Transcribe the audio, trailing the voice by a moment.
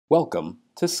Welcome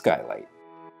to Skylight.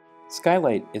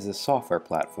 Skylight is a software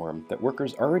platform that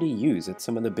workers already use at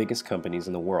some of the biggest companies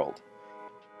in the world.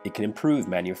 It can improve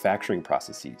manufacturing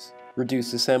processes,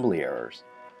 reduce assembly errors,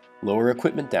 lower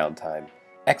equipment downtime,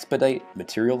 expedite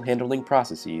material handling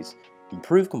processes,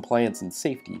 improve compliance and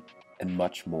safety, and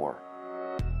much more.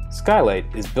 Skylight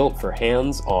is built for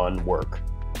hands-on work.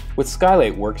 With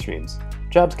Skylight workstreams,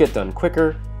 jobs get done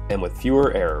quicker and with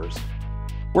fewer errors.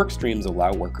 Workstreams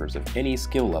allow workers of any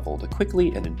skill level to quickly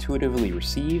and intuitively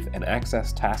receive and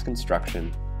access task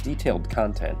instruction, detailed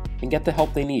content, and get the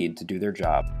help they need to do their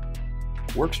job.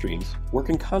 Workstreams work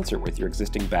in concert with your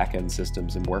existing back-end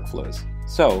systems and workflows.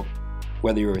 So,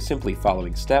 whether you are simply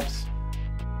following steps,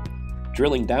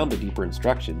 drilling down to deeper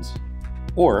instructions,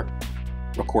 or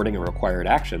recording a required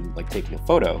action like taking a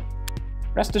photo,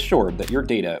 rest assured that your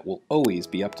data will always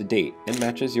be up to date and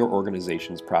matches your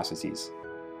organization's processes.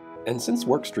 And since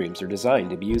workstreams are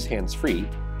designed to be used hands-free,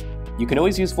 you can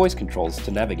always use voice controls to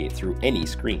navigate through any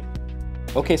screen.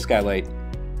 OK Skylight,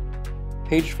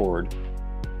 page forward,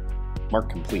 mark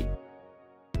complete.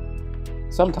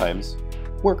 Sometimes,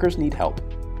 workers need help,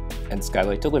 and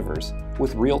Skylight delivers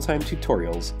with real-time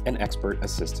tutorials and expert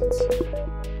assistance.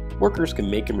 Workers can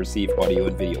make and receive audio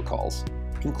and video calls,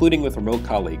 including with remote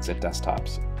colleagues at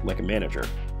desktops, like a manager,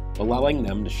 allowing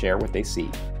them to share what they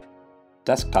see.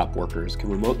 Desktop workers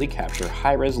can remotely capture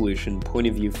high-resolution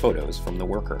point-of-view photos from the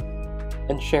worker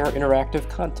and share interactive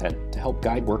content to help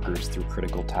guide workers through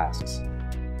critical tasks.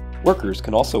 Workers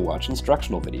can also watch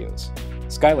instructional videos.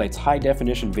 Skylight's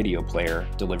high-definition video player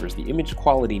delivers the image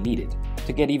quality needed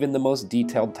to get even the most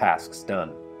detailed tasks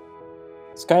done.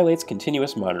 Skylight's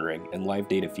continuous monitoring and live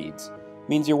data feeds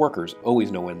means your workers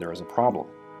always know when there is a problem,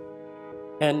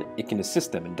 and it can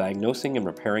assist them in diagnosing and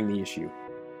repairing the issue.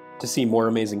 To see more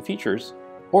amazing features,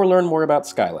 or learn more about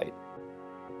Skylight,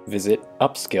 visit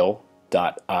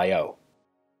upskill.io.